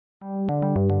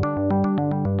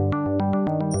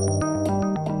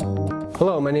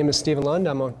Hello, my name is Stephen Lund.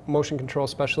 I'm a motion control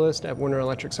specialist at Werner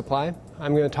Electric Supply.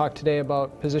 I'm going to talk today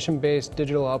about position-based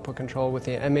digital output control with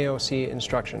the MAOC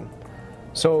instruction.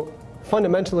 So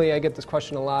fundamentally, I get this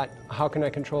question a lot: how can I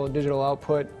control a digital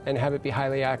output and have it be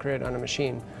highly accurate on a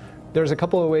machine? There's a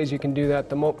couple of ways you can do that,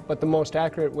 but the most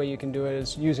accurate way you can do it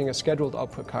is using a scheduled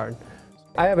output card.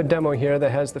 I have a demo here that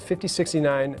has the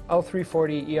 5069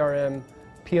 L340 ERM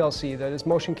PLC that is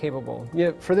motion capable.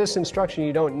 For this instruction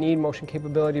you don't need motion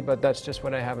capability, but that's just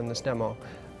what I have in this demo.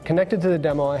 Connected to the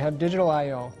demo I have digital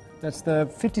I/O. That's the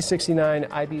 5069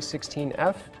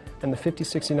 IB16F and the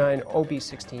 5069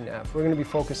 OB16F. We're going to be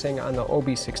focusing on the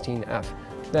OB16F.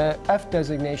 The F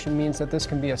designation means that this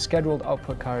can be a scheduled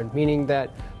output card, meaning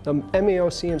that the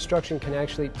MAOC instruction can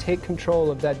actually take control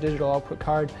of that digital output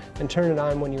card and turn it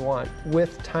on when you want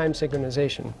with time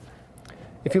synchronization.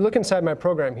 If you look inside my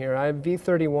program here, I have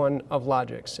V31 of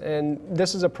Logix, and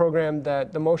this is a program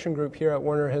that the motion group here at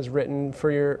Werner has written for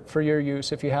your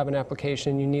use. If you have an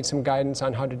application, you need some guidance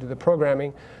on how to do the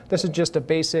programming. This is just a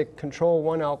basic control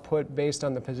one output based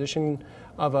on the position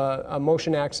of a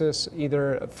motion axis,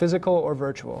 either physical or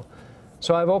virtual.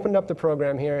 So I've opened up the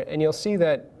program here, and you'll see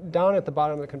that down at the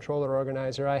bottom of the controller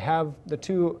organizer, I have the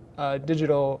two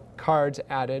digital cards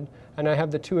added, and I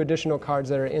have the two additional cards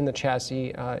that are in the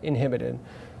chassis inhibited.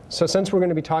 So since we're going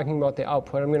to be talking about the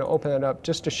output, I'm going to open it up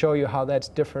just to show you how that's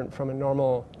different from a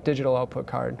normal digital output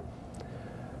card.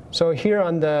 So here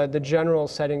on the general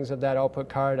settings of that output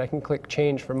card, I can click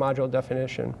Change for module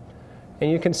definition. And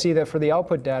you can see that for the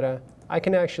output data, I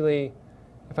can actually,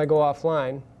 if I go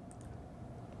offline,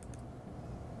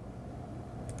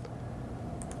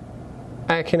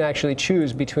 I can actually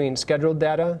choose between scheduled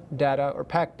data, or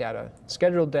packed data.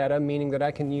 Scheduled data meaning that I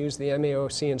can use the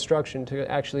MAOC instruction to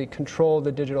actually control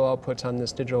the digital outputs on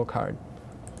this digital card.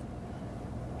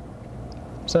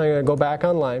 So I'm going to go back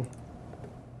online.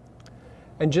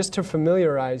 And just to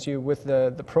familiarize you with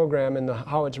the program and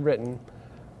how it's written,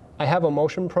 I have a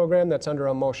motion program that's under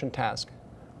a motion task.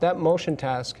 That motion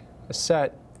task is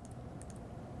set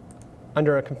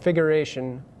under a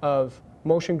configuration of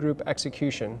motion group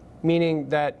execution, meaning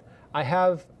that I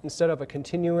have, instead of a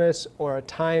continuous or a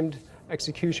timed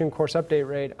execution course update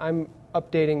rate, I'm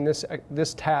updating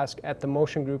this task at the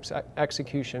motion group's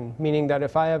execution, meaning that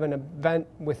if I have an event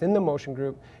within the motion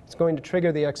group, it's going to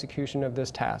trigger the execution of this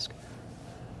task.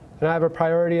 And I have a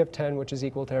priority of 10, which is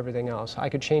equal to everything else. I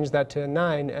could change that to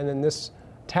 9, and then this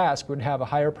task would have a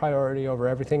higher priority over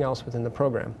everything else within the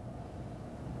program.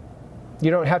 You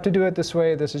don't have to do it this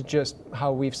way. This is just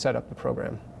how we've set up the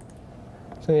program.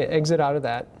 So I'm going to exit out of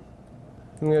that.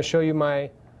 I'm going to show you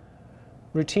my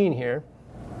routine here.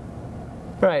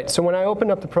 All right, so when I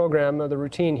open up the program, or the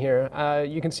routine here,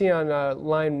 you can see on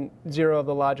line 0 of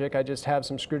the logic, I just have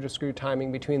some screw-to-screw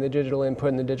timing between the digital input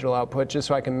and the digital output, just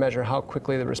so I can measure how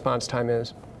quickly the response time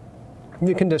is.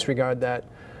 You can disregard that.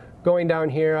 Going down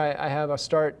here, I have a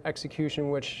start execution,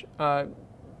 which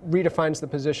redefines the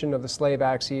position of the slave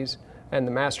axes and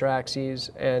the master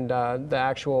axes and the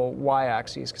actual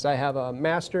y-axis, because I have a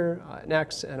master, an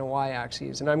x, and a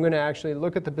y-axis. And I'm going to actually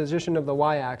look at the position of the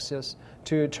y-axis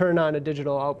to turn on a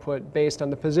digital output based on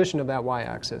the position of that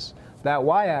y-axis. That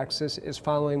y-axis is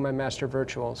following my master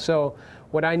virtual. So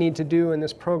what I need to do in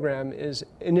this program is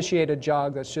initiate a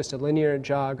jog that's just a linear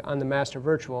jog on the master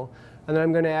virtual. And then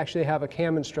I'm going to actually have a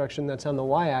cam instruction that's on the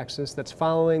y-axis that's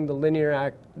following the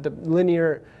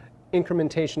linear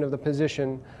incrementation of the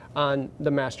position on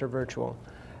the master virtual.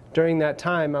 During that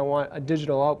time, I want a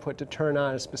digital output to turn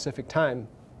on at a specific time.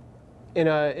 In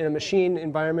a machine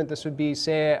environment, this would be,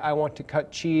 say, I want to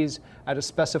cut cheese at a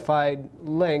specified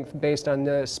length based on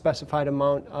the specified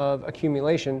amount of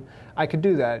accumulation. I could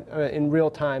do that in real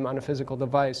time on a physical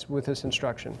device with this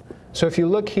instruction. So if you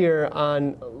look here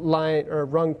on line or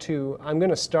rung 2, I'm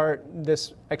going to start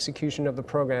this execution of the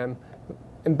program.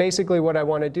 And basically what I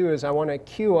want to do is I want to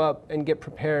queue up and get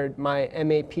prepared my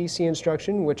MAPC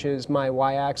instruction, which is my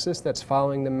y-axis that's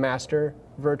following the master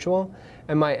virtual,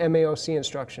 and my MAOC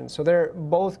instruction. So they're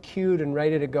both queued and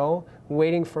ready to go,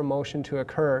 waiting for motion to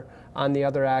occur on the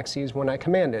other axes when I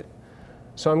command it.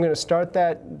 So I'm going to start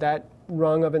that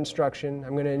rung of instruction.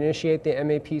 I'm going to initiate the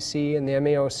MAPC and the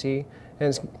MAOC.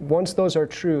 And once those are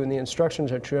true and the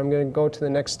instructions are true, I'm going to go to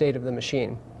the next state of the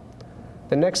machine.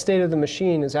 The next state of the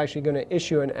machine is actually going to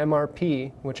issue an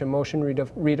MRP, which is a motion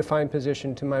redefined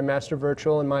position, to my master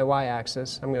virtual and my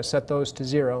y-axis. I'm going to set those to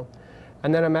 0.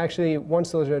 And then I'm actually,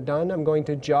 once those are done, I'm going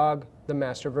to jog the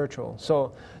master virtual.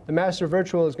 So the master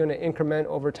virtual is going to increment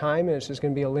over time, and it's just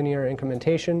going to be a linear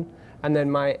incrementation. And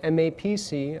then my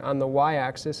MAPC on the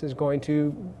y-axis is going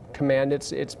to command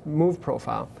its move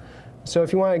profile. So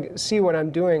if you want to see what I'm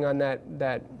doing on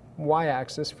that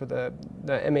y-axis for the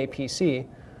MAPC,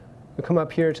 we come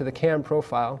up here to the cam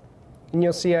profile, and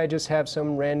you'll see I just have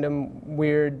some random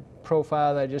weird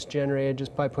profile that I just generated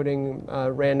just by putting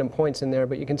random points in there.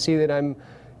 But you can see that I'm,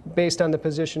 based on the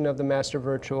position of the master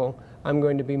virtual, I'm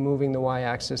going to be moving the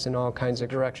y-axis in all kinds of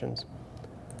directions.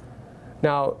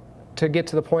 Now, to get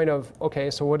to the point of, okay,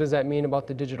 so what does that mean about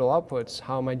the digital outputs?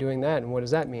 How am I doing that, and what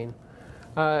does that mean?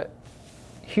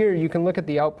 Here you can look at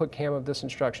the output cam of this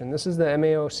instruction. This is the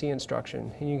MAOC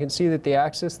instruction. And you can see that the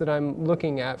axis that I'm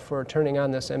looking at for turning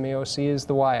on this MAOC is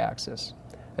the y-axis.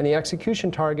 And the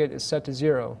execution target is set to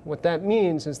 0. What that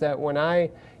means is that when I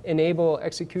enable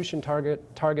execution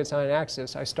targets on an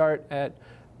axis, I start at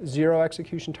 0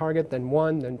 execution target, then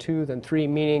 1, then 2, then 3,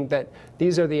 meaning that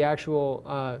these are the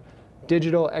actual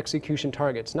digital execution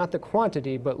targets. Not the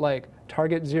quantity, but like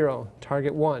target 0,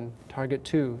 target 1, target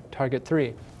 2, target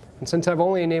 3. And since I've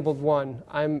only enabled 1,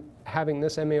 I'm having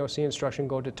this MAOC instruction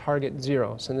go to target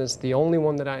 0. So this is the only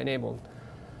one that I enabled.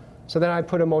 So then I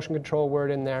put a motion control word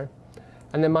in there.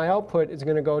 And then my output is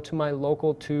going to go to my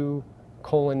local 2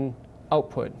 colon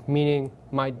output, meaning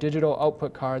my digital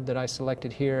output card that I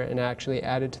selected here and actually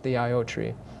added to the I/O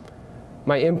tree.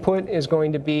 My input is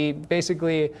going to be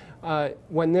basically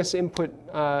when this input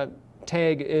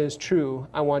tag is true,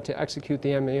 I want to execute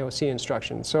the MAOC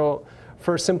instruction. So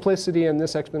for simplicity in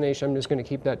this explanation, I'm just going to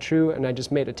keep that true, and I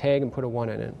just made a tag and put a 1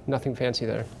 in it. Nothing fancy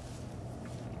there.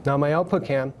 Now my output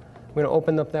cam, I'm going to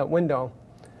open up that window.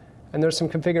 And there's some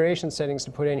configuration settings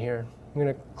to put in here. I'm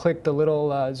going to click the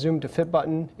little zoom to fit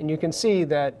button, and you can see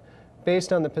that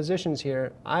based on the positions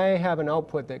here, I have an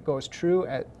output that goes true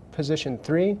at position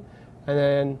 3, and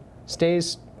then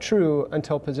stays true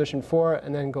until position 4,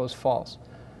 and then goes false.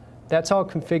 That's all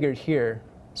configured here.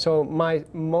 So my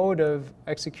mode of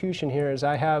execution here is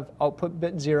I have output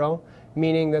bit 0,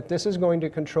 meaning that this is going to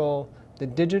control the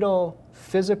digital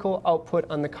physical output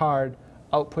on the card,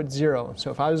 output 0.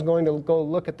 So if I was going to go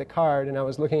look at the card and I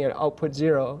was looking at output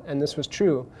 0 and this was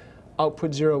true,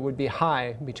 output 0 would be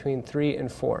high between 3 and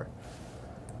 4.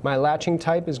 My latching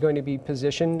type is going to be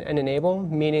position and enable,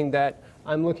 meaning that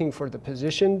I'm looking for the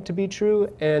position to be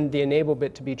true and the enable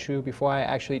bit to be true before I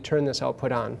actually turn this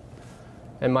output on.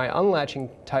 And my unlatching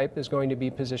type is going to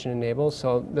be position enable,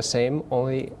 so the same,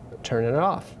 only turn it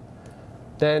off.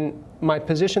 Then my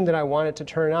position that I want it to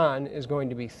turn on is going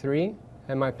to be 3.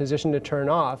 And my position to turn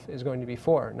off is going to be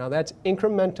 4. Now that's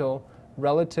incremental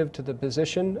relative to the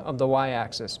position of the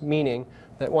y-axis, meaning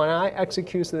that when I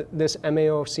execute this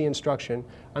MAOC instruction,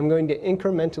 I'm going to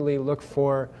incrementally look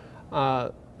for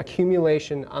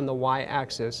accumulation on the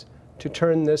y-axis to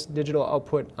turn this digital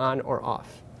output on or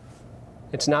off.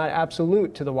 It's not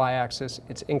absolute to the y-axis,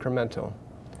 it's incremental.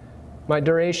 My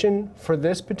duration for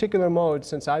this particular mode,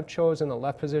 since I've chosen the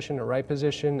left position, the right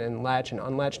position, and latch and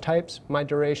unlatch types, my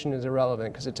duration is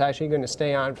irrelevant because it's actually going to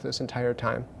stay on for this entire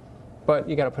time. But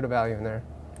you got to put a value in there.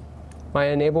 My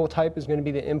enable type is going to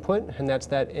be the input, and that's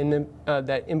that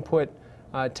input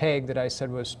tag that I said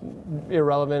was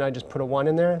irrelevant. I just put a 1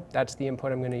 in there. That's the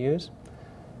input I'm going to use.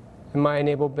 And my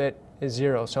enable bit is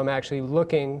 0. So I'm actually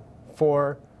looking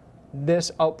for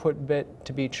this output bit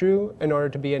to be true in order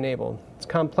to be enabled. It's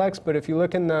complex, but if you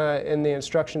look in the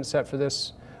instruction set for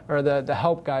this, or the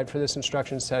help guide for this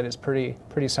instruction set is pretty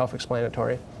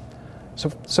self-explanatory.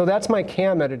 So that's my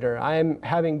cam editor. I'm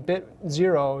having bit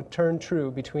 0 turn true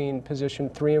between position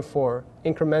 3 and 4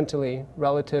 incrementally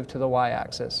relative to the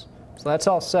y-axis. So that's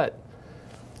all set.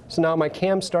 So now my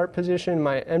cam start position,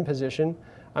 my end position,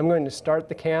 I'm going to start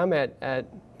the cam at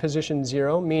position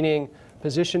 0, meaning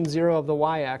position 0 of the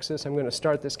y-axis, I'm going to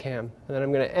start this cam. And then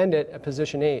I'm going to end it at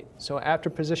position 8. So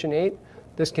after position 8,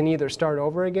 this can either start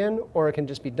over again or it can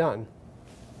just be done.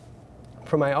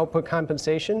 For my output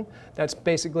compensation, that's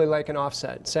basically like an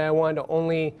offset. Say I wanted to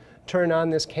only turn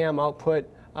on this cam output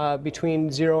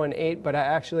between 0 and 8, but I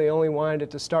actually only wanted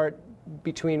it to start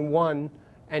between 1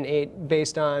 and 8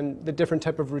 based on the different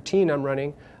type of routine I'm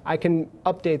running. I can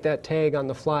update that tag on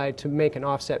the fly to make an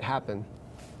offset happen.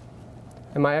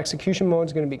 And my execution mode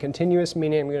is going to be continuous,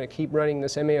 meaning I'm going to keep running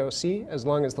this MAOC as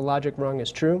long as the logic rung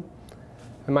is true.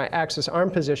 And my axis arm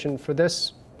position for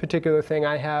this particular thing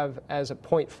I have as a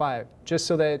 0.5, just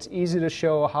so that it's easy to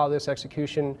show how this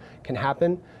execution can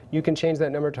happen. You can change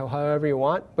that number to however you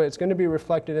want, but it's going to be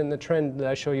reflected in the trend that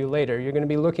I show you later. You're going to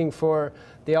be looking for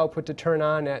the output to turn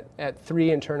on at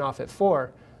 3 and turn off at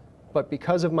 4. But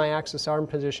because of my axis arm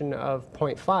position of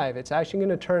 0.5, it's actually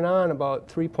going to turn on about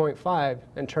 3.5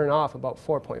 and turn off about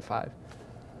 4.5.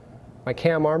 My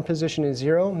cam arm position is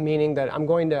 0, meaning that I'm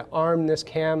going to arm this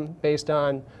cam based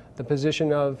on the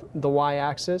position of the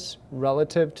y-axis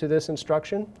relative to this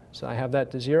instruction. So I have that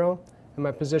to 0. and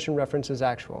my position reference is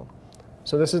actual.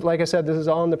 So this is, like I said, this is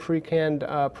all in the pre-canned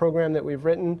program that we've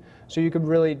written, so you could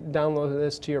really download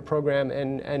this to your program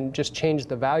and just change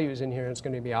the values in here, and it's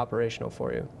going to be operational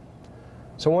for you.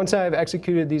 So once I've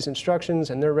executed these instructions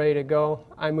and they're ready to go,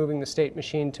 I'm moving the state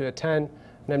machine to a 10,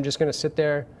 and I'm just going to sit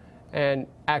there and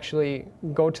actually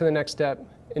go to the next step,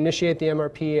 initiate the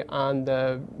MRP on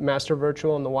the master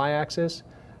virtual and the y-axis,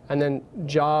 and then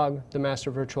jog the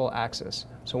master virtual axis.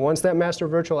 So once that master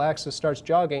virtual axis starts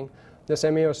jogging, this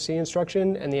MAOC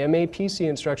instruction and the MAPC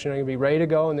instruction are going to be ready to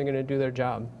go, and they're going to do their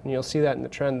job. And you'll see that in the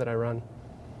trend that I run.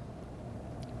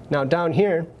 Now down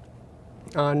here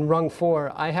on rung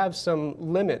 4, I have some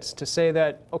limits to say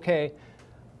that, okay,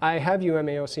 I have you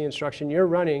MAOC instruction, you're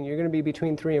running, you're going to be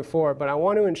between 3 and 4, but I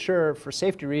want to ensure for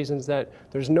safety reasons that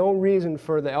there's no reason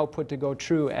for the output to go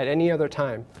true at any other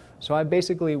time. So I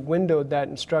basically windowed that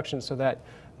instruction so that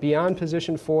beyond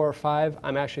position 4 or 5,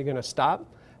 I'm actually going to stop,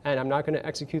 and I'm not going to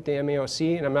execute the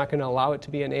MAOC, and I'm not going to allow it to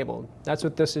be enabled. That's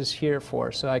what this is here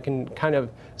for, so I can kind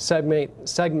of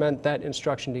segment that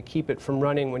instruction to keep it from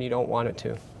running when you don't want it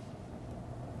to.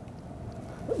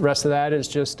 Rest of that is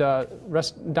just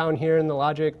rest down here in the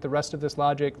logic. The rest of this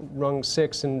logic, rung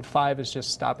 6 and 5, is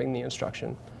just stopping the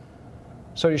instruction.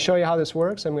 So to show you how this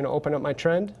works, I'm going to open up my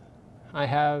trend. I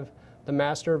have the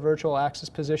master virtual axis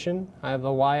position, I have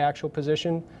the y-actual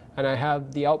position, and I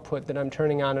have the output that I'm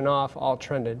turning on and off all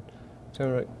trended. So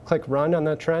I'm going to click run on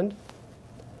that trend.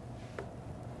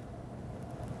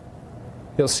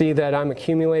 You'll see that I'm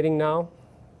accumulating now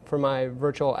for my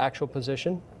virtual actual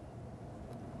position.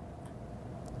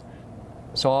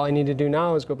 So all I need to do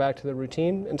now is go back to the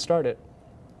routine and start it.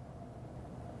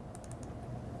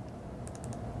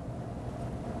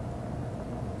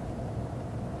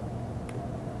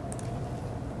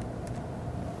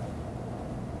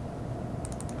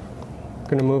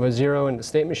 I'm going to move a 0 into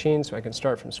state machine so I can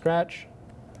start from scratch.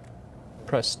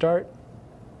 Press start.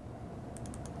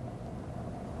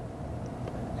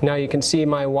 Now you can see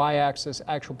my y-axis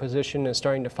actual position is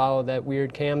starting to follow that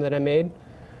weird cam that I made.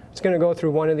 It's going to go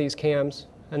through one of these cams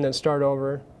and then start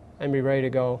over and be ready to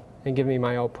go and give me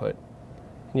my output.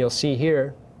 And you'll see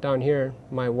here, down here,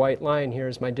 my white line here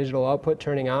is my digital output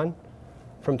turning on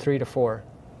from 3 to 4.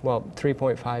 Well,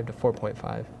 3.5 to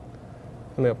 4.5.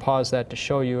 I'm going to pause that to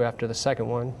show you after the second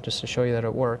one, just to show you that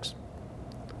it works.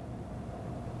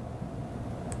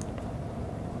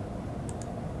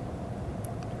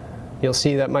 You'll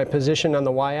see that my position on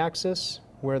the y-axis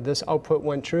where this output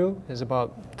went true is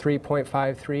about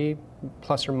 3.53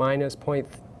 plus or minus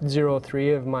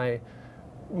 0.03 of my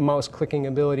mouse clicking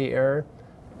ability error.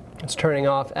 It's turning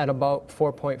off at about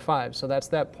 4.5. So that's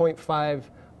that 0.5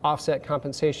 offset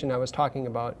compensation I was talking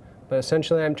about. But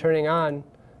essentially I'm turning on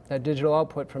that digital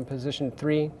output from position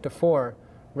 3 to 4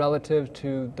 relative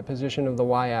to the position of the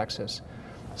y-axis.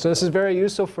 So this is very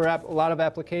useful for a lot of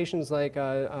applications like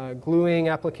gluing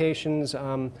applications,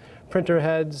 printer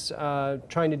heads,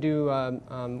 trying to do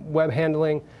web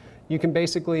handling. You can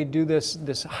basically do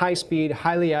this high-speed,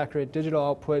 highly accurate digital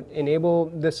output, enable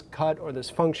this cut or this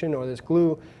function or this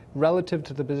glue relative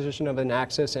to the position of an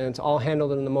axis, and it's all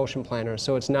handled in the motion planner.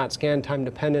 So it's not scan time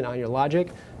dependent on your logic.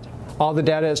 All the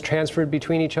data is transferred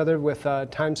between each other with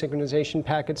time synchronization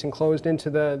packets enclosed into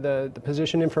the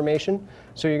position information.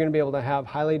 So you're going to be able to have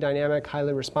highly dynamic,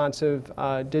 highly responsive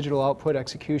digital output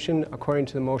execution according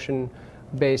to the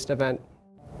motion-based event.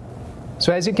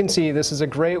 So as you can see, this is a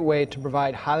great way to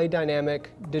provide highly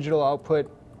dynamic digital output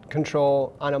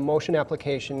control on a motion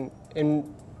application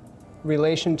in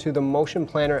relation to the motion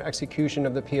planner execution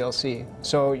of the PLC.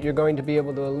 So you're going to be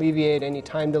able to alleviate any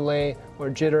time delay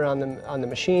or jitter on the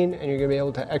machine, and you're going to be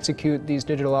able to execute these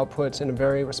digital outputs in a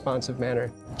very responsive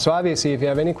manner. So obviously, if you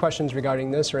have any questions regarding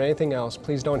this or anything else,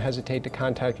 please don't hesitate to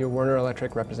contact your Werner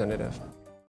Electric representative.